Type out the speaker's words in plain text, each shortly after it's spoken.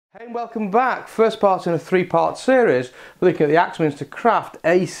Hey and welcome back. First part in a three-part series looking at the Axminster Craft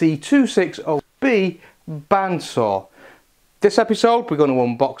AC2606B bandsaw. This episode we're going to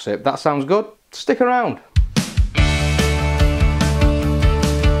unbox it. That sounds good? Stick around.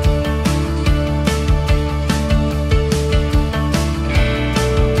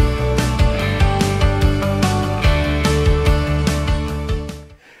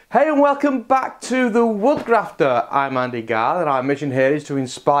 Hey and welcome back to the Woodgrafter. I'm Andy Garth and our mission here is to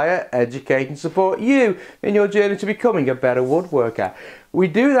inspire, educate and support you in your journey to becoming a better woodworker. We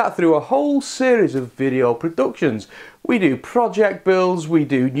do that through a whole series of video productions. We do project builds, we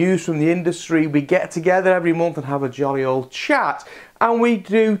do news from the industry, we get together every month and have a jolly old chat, and we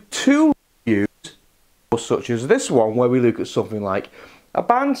do tool reviews such as this one where we look at something like a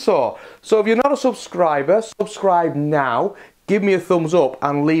bandsaw. So if you're not a subscriber, subscribe now. Give me a thumbs up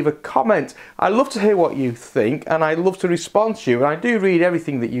and leave a comment. I love to hear what you think and I love to respond to you, and I do read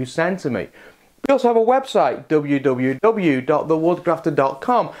everything that you send to me. We also have a website,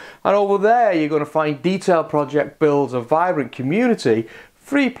 www.thewoodgrafter.com, and over there you're going to find detailed project builds, a vibrant community,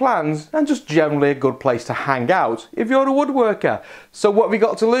 free plans and just generally a good place to hang out if you're a woodworker. So what have we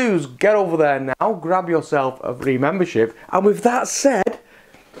got to lose? Get over there now, grab yourself a free membership, and with that said,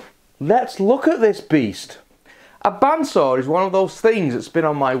 let's look at this beast. A bandsaw is one of those things that's been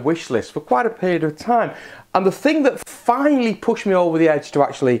on my wish list for quite a period of time, and the thing that finally pushed me over the edge to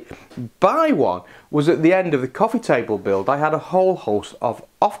actually buy one was at the end of the coffee table build. I had a whole host of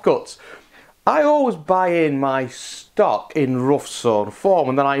offcuts. I always buy in my stock in rough sawn form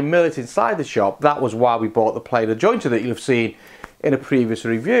and then I mill it inside the shop. That was why we bought the planer jointer that you'll have seen in a previous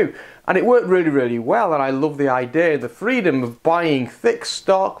review, and it worked really well, and I love the idea, the freedom of buying thick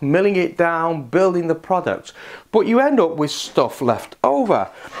stock, milling it down, building the product, but you end up with stuff left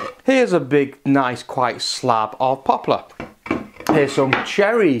over. Here's a big nice quite slab of poplar, here's some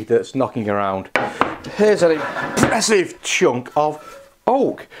cherry that's knocking around, here's an impressive chunk of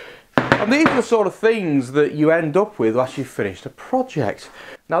oak, and these are the sort of things that you end up with once you've finished a project.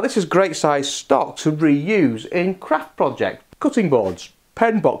 Now this is great size stock to reuse in craft projects, cutting boards,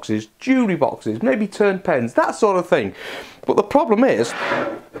 pen boxes, jewellery boxes, maybe turned pens, that sort of thing. But the problem is,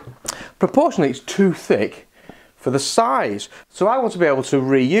 proportionally it's too thick for the size. So I want to be able to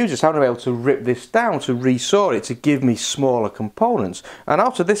reuse this, I want to be able to rip this down, to resaw it, to give me smaller components. And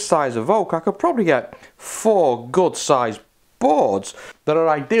out of this size of oak, I could probably get 4 good sized boards that are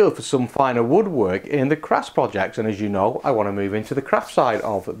ideal for some finer woodwork in the crafts projects. And as you know, I want to move into the craft side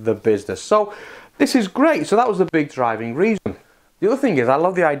of the business. So this is great. So that was the big driving reason. The other thing is I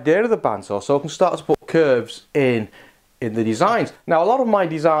love the idea of the bandsaw, so I can start to put curves in the designs. Now a lot of my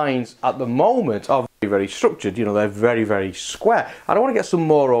designs at the moment are very structured, you know, they're very square. I don't want to get some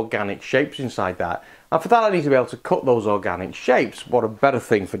more organic shapes inside that, and for that I need to be able to cut those organic shapes. What a better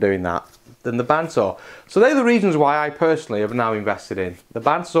thing for doing that than the bandsaw. So they're the reasons why I personally have now invested in the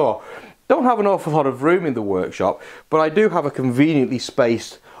bandsaw. Don't have an awful lot of room in the workshop, but I do have a conveniently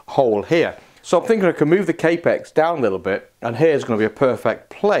spaced hole here. So I'm thinking I can move the capex down a little bit, and here's going to be a perfect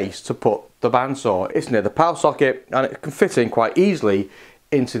place to put the bandsaw. It's near the power socket and it can fit in quite easily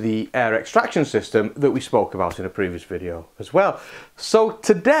into the air extraction system that we spoke about in a previous video as well. So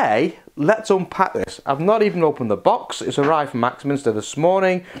today, let's unpack this. I've not even opened the box. It's arrived from Axminster this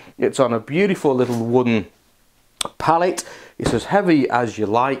morning. It's on a beautiful little wooden pallet. It's as heavy as you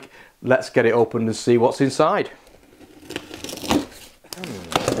like. Let's get it opened and see what's inside.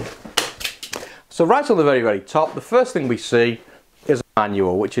 So right on the very top, the first thing we see is a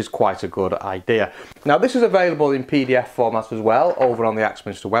manual, which is quite a good idea. Now this is available in PDF formats as well over on the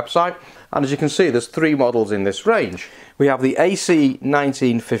Axminster website, and as you can see there's 3 models in this range. We have the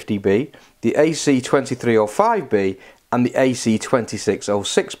AC1950B, the AC2305B and the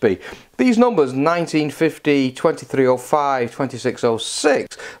AC2606B. These numbers 1950, 2305,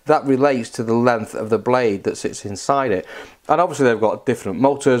 2606, that relates to the length of the blade that sits inside it. And obviously they've got different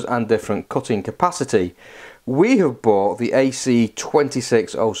motors and different cutting capacity. We have bought the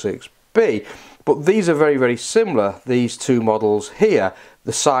AC2606B, but these are very similar, these 2 models here.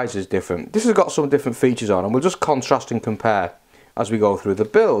 The size is different. This has got some different features on, and we'll just contrast and compare as we go through the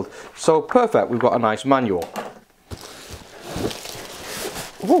build. So perfect, we've got a nice manual.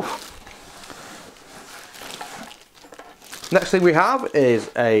 Woo. Next thing we have is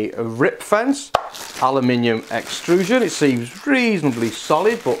a rip fence, aluminium extrusion. It seems reasonably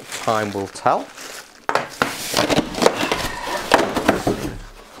solid, but time will tell.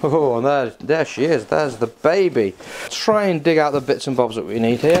 Oh, and there she is, there's the baby. Try and dig out the bits and bobs that we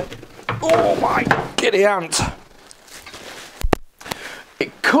need here. Oh my giddy aunt.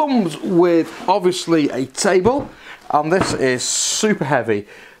 It comes with obviously a table, and this is super heavy.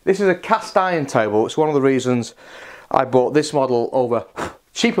 This is a cast iron table. It's one of the reasons I bought this model over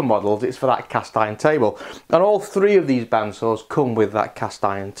cheaper models. It's for that cast iron table. And all three of these bandsaws come with that cast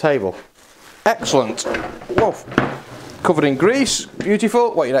iron table. Excellent. Whoa. Covered in grease.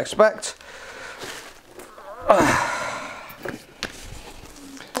 Beautiful. What you'd expect.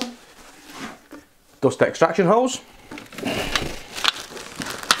 Dust extraction hose.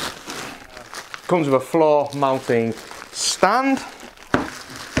 Comes with a floor mounting stand.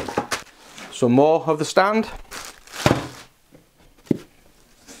 Some more of the stand.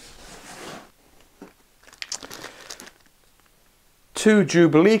 Two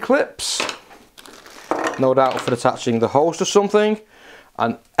Jubilee clips, no doubt for attaching the hose to something.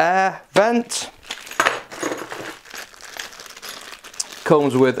 An air vent.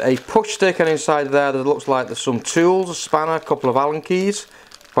 Comes with a push stick, and inside there looks like there's some tools, a spanner, a couple of Allen keys,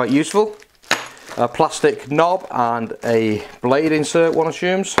 quite useful. A plastic knob and a blade insert, one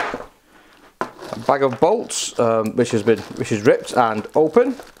assumes. A bag of bolts, which is ripped and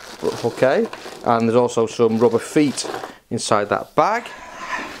open, but okay. And there's also some rubber feet inside that bag.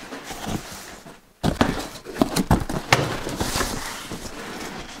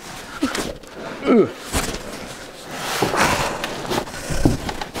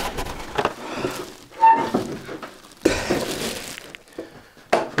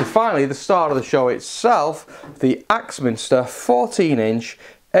 And finally, the star of the show itself, the Axminster 14-inch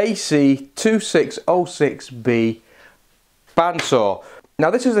AC2606B bandsaw.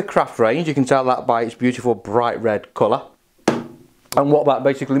 Now this is the craft range. You can tell that by its beautiful bright red colour. And what that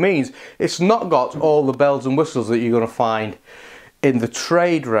basically means, it's not got all the bells and whistles that you're going to find in the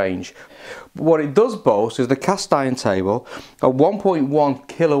trade range. What it does boast is the cast iron table, a 1.1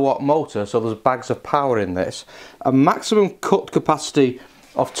 kilowatt motor, so there's bags of power in this, a maximum cut capacity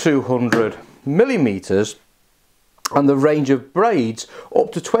of 200 millimeters, and the range of blades up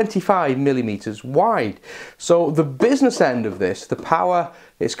to 25 millimeters wide. So the business end of this, the power,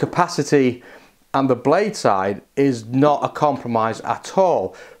 its capacity, and the blade side is not a compromise at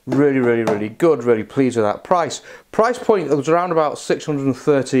all. Really good, really pleased with that price. Price point was around about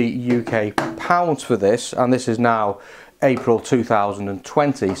 630 UK pounds for this, and this is now April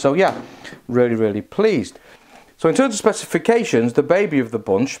 2020. So yeah, really pleased. So in terms of specifications, the baby of the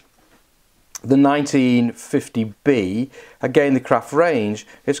bunch, the 1950B, again the craft range,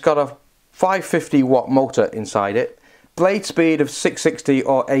 it's got a 550 watt motor inside it, blade speed of 660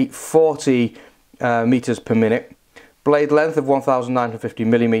 or 840 meters per minute, blade length of 1950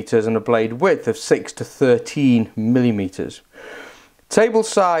 millimeters, and a blade width of 6 to 13 millimeters. Table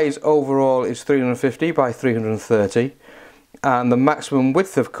size overall is 350 by 330, and the maximum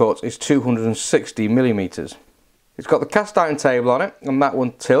width of cut is 260 millimeters. It's got the cast iron table on it, and that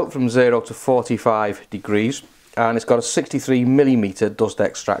one tilt from 0 to 45 degrees, and it's got a 63 millimeter dust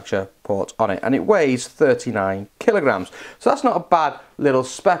extractor port on it, and it weighs 39 kilograms. So that's not a bad little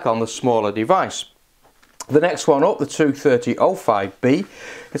spec on the smaller device. The next one up, the 2306B,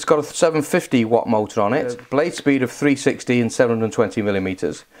 it's got a 750 watt motor on it, blade speed of 360 and 720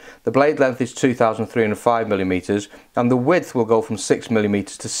 millimeters. The blade length is 2305 millimeters, and the width will go from 6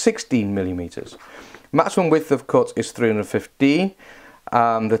 millimeters to 16 millimeters. Maximum width of cut is 315.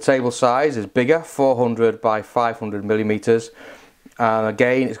 The table size is bigger, 400 by 500 millimeters. And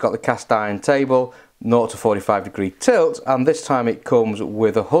again, it's got the cast iron table, 0 to 45 degree tilt, and this time it comes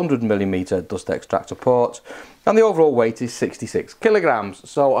with a 100 millimeter dust extractor port, and the overall weight is 66 kilograms.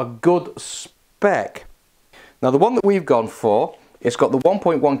 So a good spec. Now the one that we've gone for, it's got the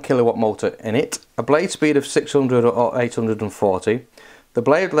 1.1 kilowatt motor in it, a blade speed of 600 or 840. The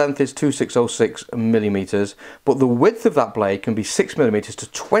blade length is 2606 millimeters, but the width of that blade can be 6 millimeters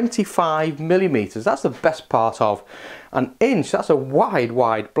to 25 millimeters. That's the best part of an inch. That's a wide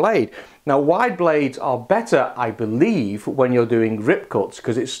blade. Now wide blades are better, I believe, when you're doing rip cuts,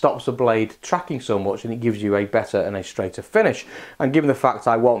 because it stops the blade tracking so much and it gives you a better and a straighter finish. And given the fact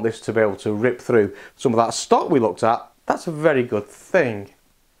I want this to be able to rip through some of that stock we looked at, that's a very good thing.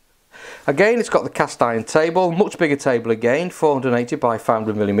 Again, it's got the cast iron table, much bigger table again, 480 by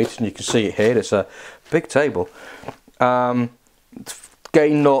 500 millimeters, and you can see it here, it's a big table. Again,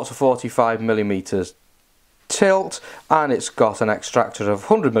 0 to 45 millimeters tilt, and it's got an extractor of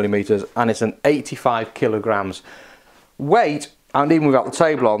 100 millimeters, and it's an 85 kilograms weight, and even without the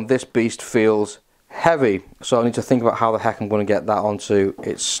table on, this beast feels heavy. So I need to think about how the heck I'm going to get that onto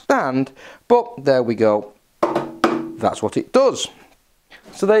its stand, but there we go, that's what it does.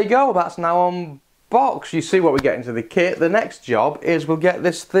 So there you go, that's now unboxed. You see what we get into the kit. The next job is we'll get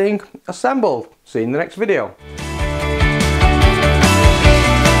this thing assembled. See you in the next video.